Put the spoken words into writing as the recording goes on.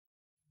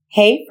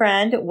Hey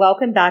friend,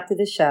 welcome back to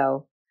the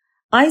show.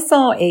 I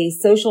saw a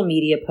social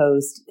media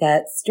post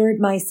that stirred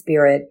my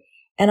spirit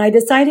and I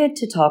decided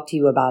to talk to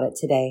you about it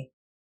today.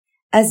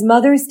 As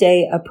Mother's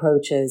Day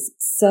approaches,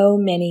 so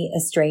many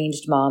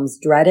estranged moms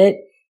dread it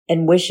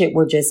and wish it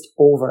were just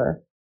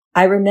over.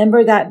 I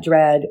remember that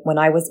dread when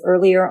I was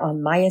earlier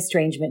on my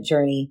estrangement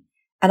journey,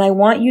 and I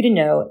want you to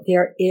know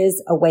there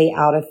is a way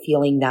out of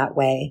feeling that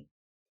way.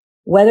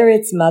 Whether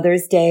it's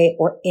Mother's Day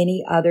or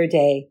any other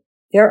day,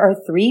 there are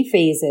 3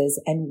 phases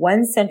and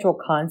one central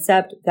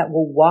concept that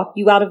will walk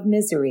you out of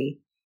misery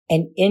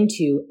and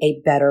into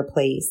a better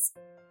place.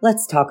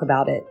 Let's talk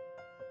about it.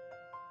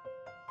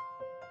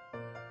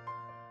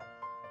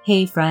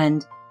 Hey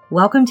friend,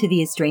 welcome to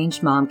the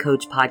Estranged Mom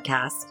Coach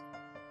podcast.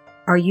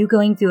 Are you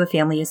going through a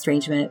family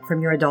estrangement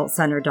from your adult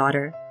son or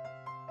daughter?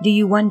 Do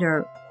you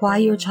wonder why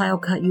your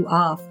child cut you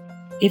off,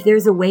 if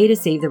there's a way to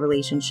save the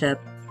relationship,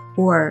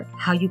 or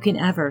how you can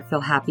ever feel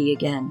happy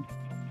again?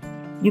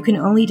 You can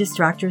only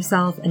distract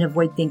yourself and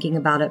avoid thinking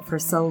about it for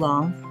so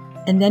long,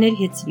 and then it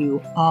hits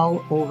you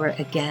all over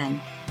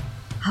again.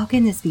 How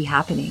can this be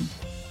happening?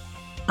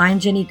 I'm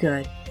Jenny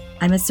Good.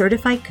 I'm a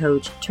certified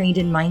coach trained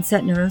in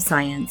mindset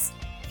neuroscience,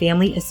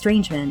 family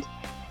estrangement,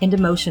 and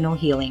emotional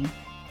healing.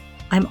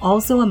 I'm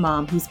also a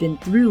mom who's been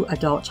through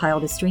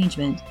adult-child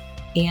estrangement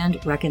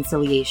and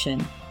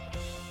reconciliation.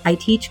 I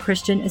teach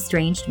Christian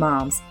estranged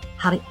moms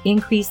how to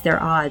increase their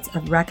odds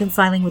of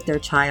reconciling with their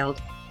child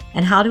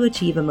and how to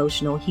achieve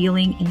emotional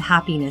healing and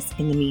happiness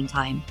in the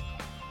meantime.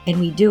 And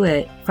we do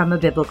it from a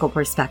biblical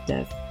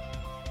perspective.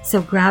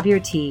 So grab your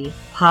tea,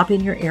 pop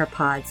in your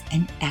AirPods,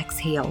 and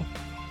exhale.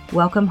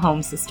 Welcome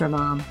home, Sister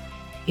Mom.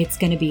 It's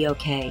going to be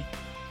okay.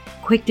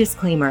 Quick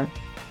disclaimer,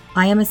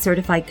 I am a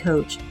certified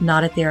coach,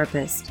 not a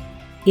therapist.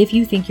 If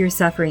you think you're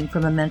suffering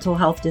from a mental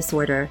health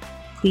disorder,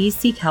 please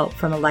seek help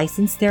from a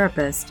licensed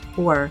therapist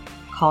or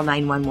call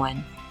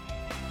 911.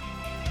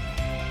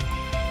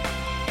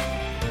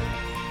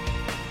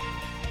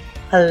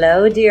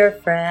 Hello, dear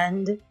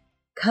friend.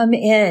 Come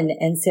in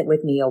and sit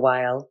with me a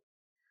while.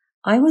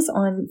 I was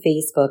on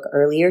Facebook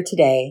earlier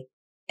today,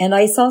 and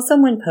I saw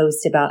someone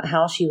post about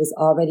how she was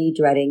already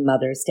dreading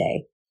Mother's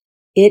Day.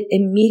 It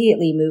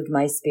immediately moved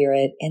my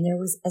spirit, and there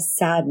was a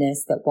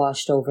sadness that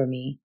washed over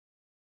me.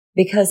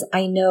 Because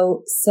I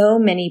know so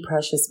many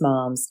precious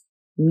moms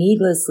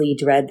needlessly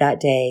dread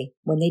that day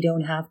when they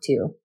don't have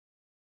to.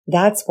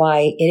 That's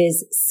why it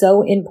is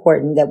so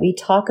important that we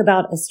talk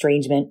about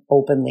estrangement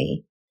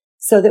openly,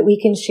 so that we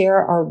can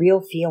share our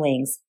real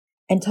feelings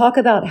and talk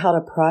about how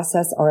to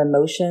process our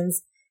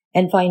emotions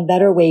and find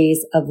better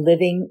ways of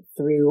living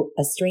through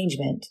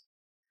estrangement.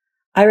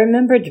 I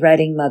remember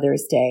dreading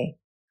Mother's Day.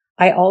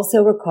 I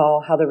also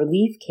recall how the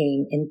relief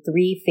came in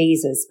 3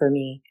 phases for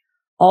me,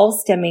 all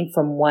stemming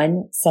from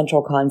one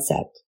central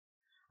concept.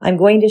 I'm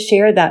going to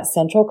share that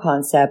central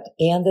concept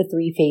and the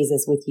 3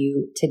 phases with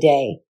you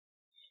today.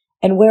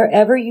 And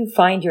wherever you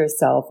find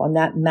yourself on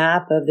that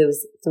map of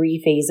those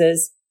 3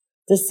 phases,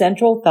 the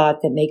central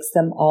thought that makes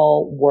them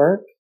all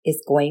work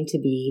is going to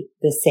be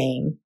the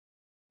same.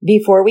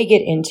 Before we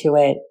get into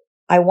it,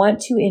 I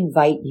want to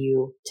invite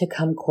you to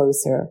come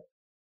closer.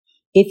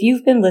 If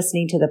you've been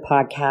listening to the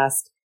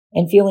podcast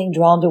and feeling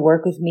drawn to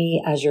work with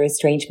me as your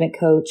estrangement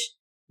coach,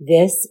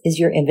 this is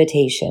your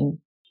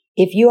invitation.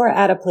 If you are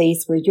at a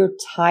place where you're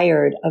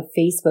tired of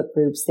Facebook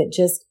groups that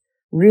just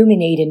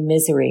ruminate in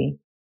misery,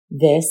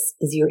 this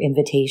is your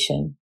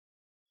invitation.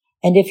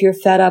 And if you're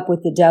fed up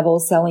with the devil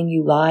selling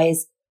you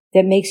lies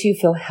that makes you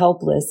feel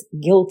helpless,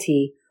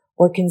 guilty,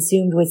 or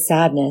consumed with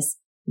sadness,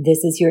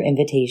 this is your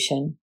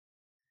invitation.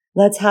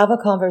 Let's have a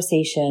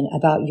conversation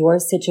about your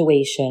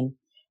situation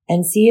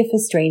and see if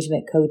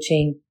estrangement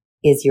coaching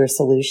is your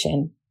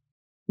solution.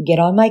 Get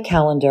on my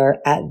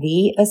calendar at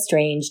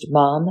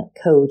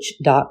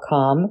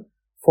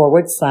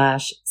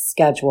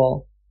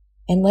theestrangedmomcoach.com/schedule,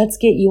 and let's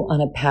get you on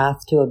a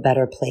path to a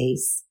better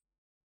place.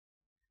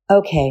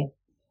 Okay,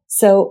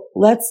 so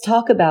let's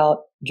talk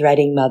about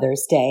dreading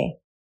Mother's Day.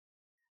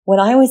 When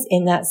I was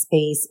in that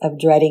space of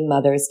dreading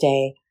Mother's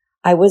Day,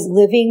 I was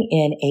living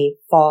in a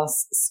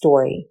false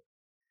story.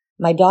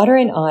 My daughter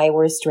and I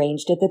were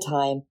estranged at the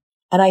time,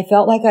 and I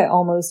felt like I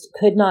almost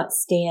could not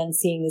stand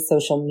seeing the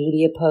social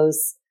media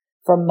posts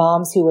from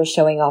moms who were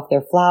showing off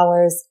their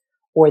flowers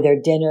or their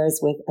dinners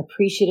with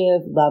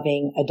appreciative,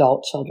 loving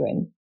adult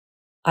children.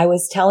 I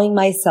was telling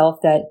myself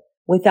that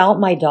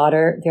without my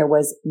daughter, there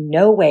was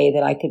no way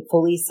that I could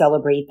fully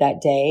celebrate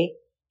that day,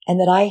 and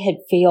that I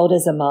had failed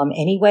as a mom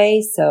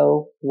anyway,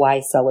 so why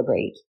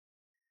celebrate?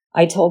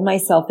 I told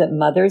myself that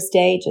Mother's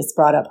Day just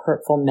brought up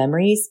hurtful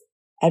memories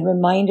and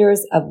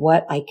reminders of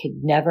what I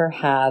could never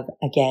have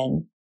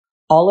again.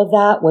 All of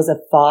that was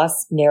a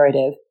false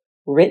narrative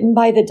written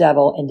by the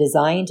devil and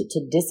designed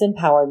to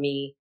disempower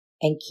me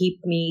and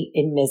keep me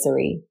in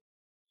misery.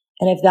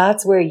 And if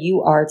that's where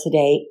you are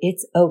today,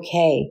 it's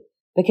okay,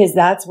 because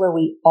that's where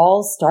we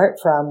all start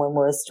from when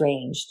we're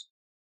estranged.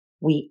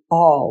 We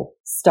all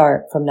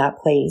start from that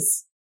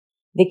place.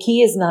 The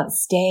key is not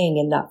staying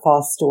in that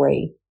false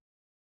story,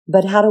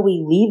 but how do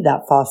we leave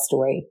that false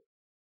story?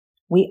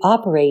 we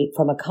operate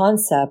from a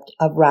concept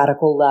of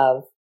radical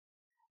love.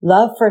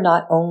 Love for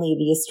not only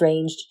the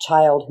estranged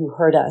child who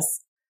hurt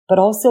us, but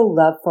also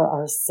love for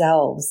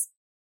ourselves.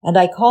 And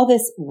I call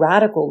this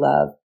radical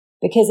love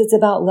because it's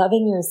about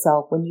loving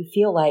yourself when you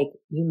feel like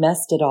you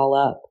messed it all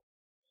up.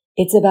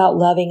 It's about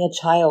loving a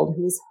child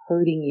who is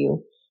hurting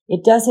you.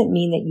 It doesn't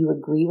mean that you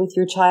agree with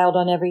your child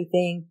on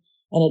everything,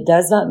 and it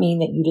does not mean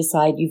that you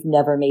decide you've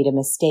never made a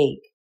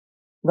mistake.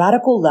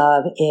 Radical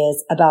love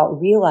is about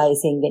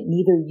realizing that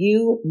neither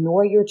you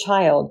nor your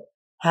child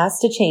has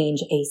to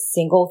change a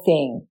single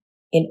thing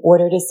in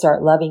order to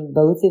start loving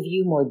both of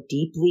you more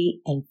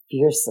deeply and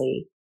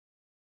fiercely.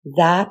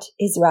 That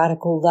is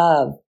radical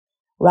love.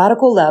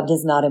 Radical love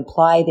does not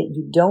imply that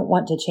you don't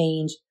want to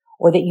change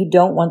or that you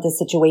don't want the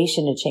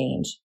situation to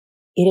change.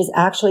 It is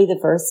actually the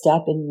first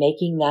step in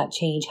making that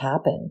change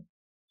happen.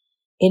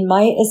 In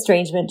my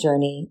estrangement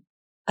journey,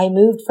 I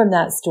moved from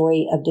that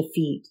story of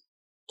defeat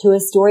to a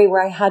story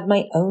where I had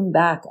my own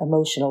back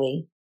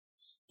emotionally.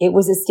 It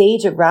was a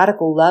stage of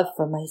radical love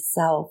for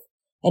myself,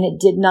 and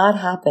it did not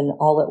happen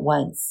all at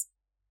once.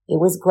 It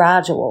was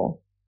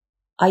gradual.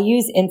 I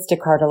use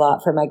Instacart a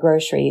lot for my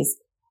groceries,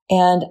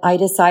 and I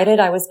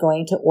decided I was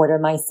going to order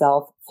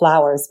myself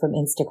flowers from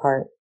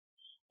Instacart.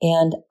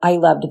 And I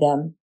loved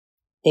them.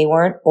 They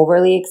weren't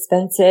overly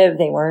expensive.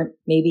 They weren't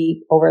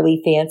maybe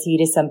overly fancy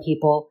to some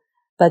people,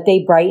 but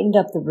they brightened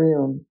up the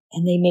room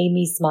and they made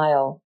me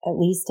smile, at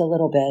least a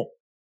little bit.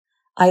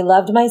 I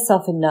loved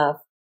myself enough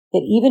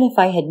that even if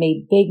I had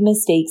made big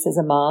mistakes as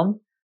a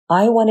mom,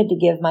 I wanted to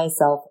give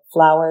myself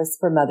flowers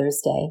for Mother's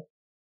Day.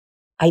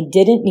 I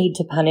didn't need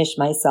to punish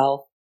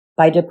myself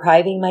by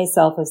depriving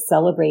myself of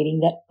celebrating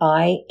that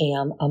I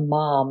am a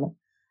mom.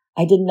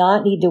 I did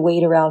not need to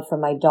wait around for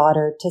my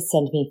daughter to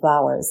send me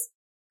flowers.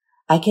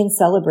 I can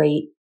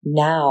celebrate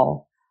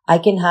now. I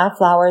can have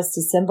flowers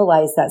to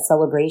symbolize that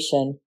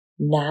celebration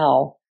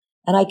now.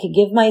 And I could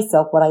give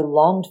myself what I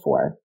longed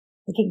for.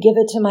 I could give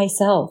it to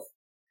myself.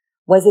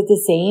 Was it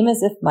the same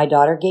as if my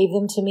daughter gave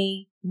them to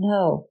me?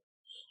 No.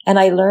 And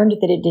I learned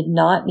that it did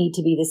not need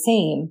to be the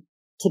same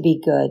to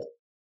be good.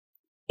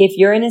 If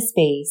you're in a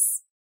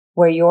space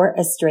where your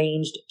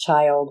estranged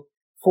child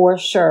for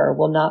sure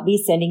will not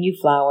be sending you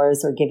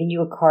flowers or giving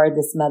you a card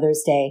this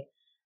Mother's Day,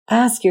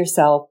 ask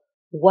yourself,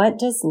 what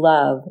does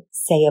love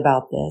say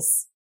about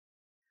this?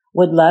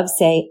 Would love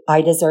say,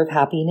 I deserve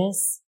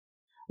happiness?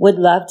 Would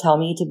love tell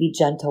me to be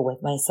gentle with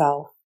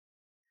myself?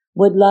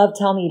 Would love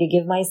tell me to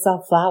give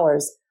myself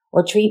flowers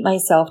or treat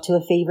myself to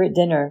a favorite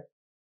dinner?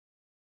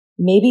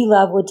 Maybe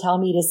love would tell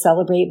me to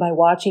celebrate by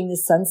watching the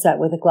sunset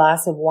with a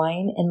glass of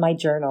wine in my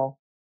journal,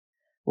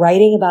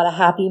 writing about a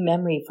happy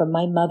memory from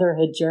my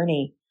motherhood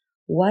journey.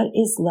 What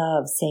is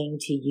love saying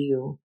to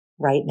you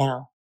right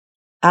now?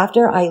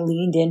 After I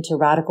leaned into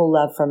radical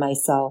love for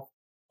myself,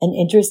 an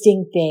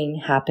interesting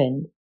thing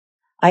happened.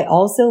 I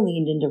also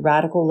leaned into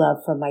radical love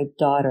for my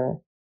daughter.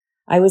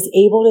 I was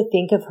able to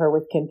think of her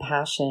with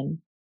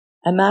compassion,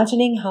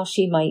 imagining how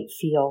she might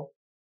feel,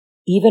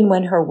 even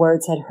when her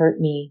words had hurt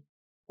me,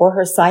 or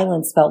her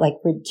silence felt like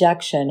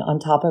rejection on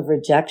top of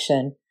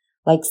rejection,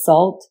 like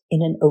salt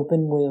in an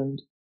open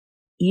wound.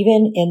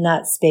 Even in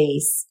that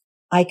space,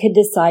 I could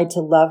decide to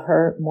love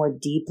her more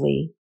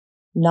deeply,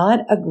 not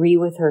agree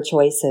with her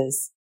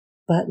choices,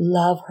 but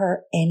love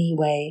her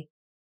anyway,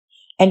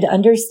 and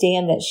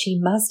understand that she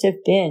must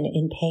have been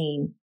in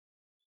pain.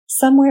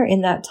 Somewhere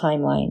in that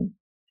timeline,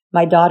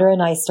 my daughter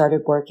and I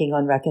started working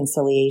on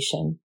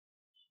reconciliation,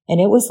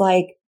 and it was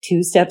like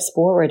 2 steps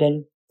forward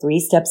and 3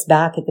 steps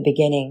back at the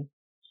beginning.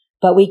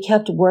 But we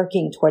kept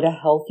working toward a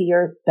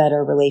healthier,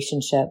 better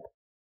relationship,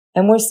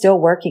 and we're still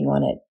working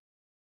on it.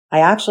 I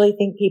actually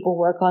think people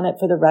work on it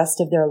for the rest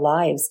of their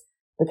lives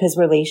because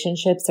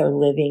relationships are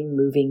living,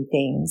 moving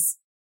things.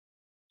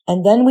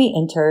 And then we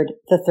entered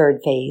the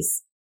 3rd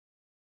phase.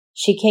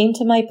 She came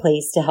to my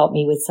place to help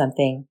me with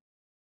something,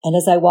 and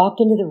as I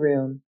walked into the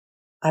room,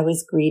 I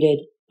was greeted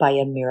by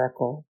a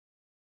miracle.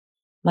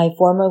 My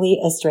formerly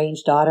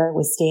estranged daughter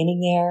was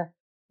standing there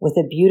with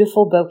a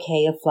beautiful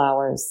bouquet of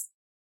flowers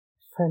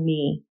for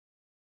me,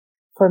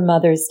 for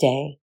Mother's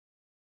Day.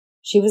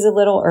 She was a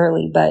little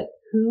early, but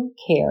who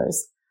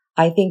cares?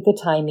 I think the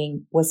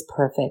timing was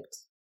perfect.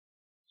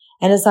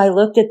 And as I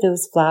looked at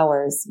those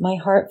flowers, my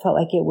heart felt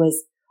like it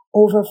was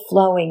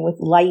overflowing with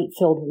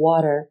light-filled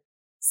water,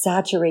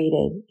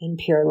 saturated in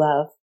pure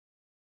love.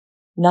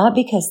 Not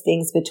because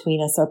things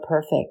between us are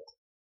perfect,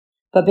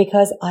 but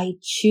because I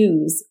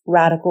choose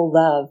radical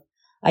love.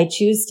 I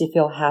choose to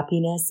feel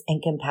happiness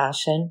and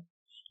compassion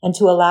and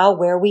to allow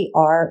where we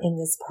are in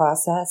this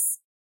process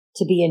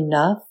to be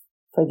enough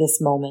for this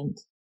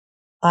moment.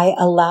 I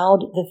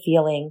allowed the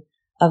feeling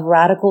of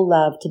radical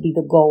love to be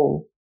the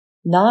goal,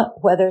 not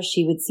whether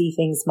she would see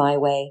things my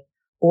way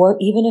or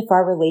even if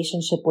our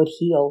relationship would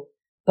heal,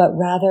 but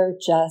rather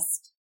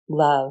just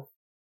love.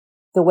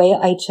 The way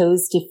I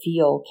chose to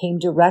feel came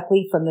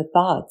directly from the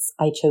thoughts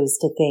I chose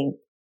to think.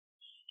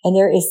 And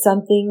there is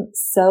something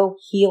so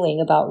healing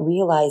about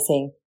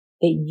realizing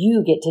that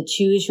you get to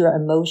choose your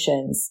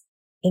emotions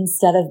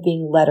instead of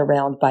being led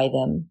around by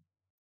them.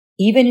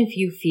 Even if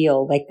you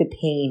feel like the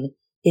pain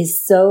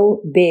is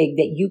so big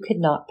that you could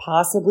not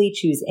possibly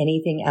choose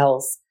anything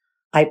else,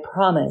 I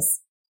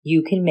promise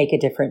you can make a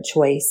different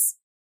choice.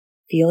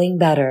 Feeling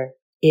better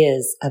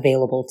is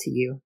available to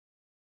you.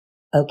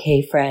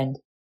 Okay, friend,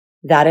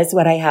 that is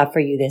what I have for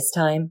you this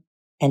time,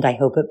 and I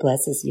hope it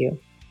blesses you.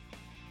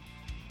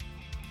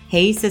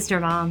 Hey, Sister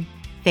Mom.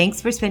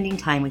 Thanks for spending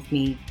time with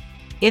me.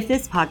 If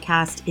this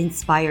podcast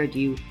inspired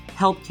you,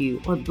 helped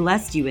you, or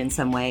blessed you in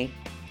some way,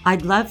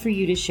 I'd love for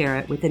you to share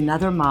it with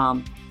another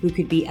mom who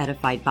could be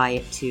edified by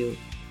it too.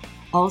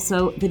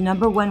 Also, the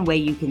number one way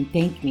you can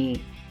thank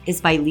me is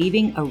by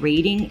leaving a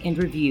rating and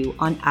review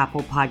on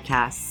Apple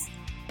Podcasts.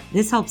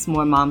 This helps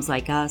more moms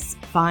like us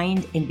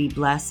find and be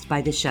blessed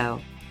by the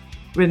show.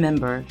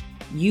 Remember,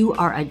 you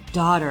are a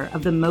daughter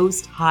of the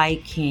Most High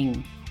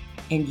King,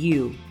 and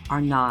you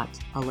are not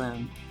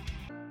alone.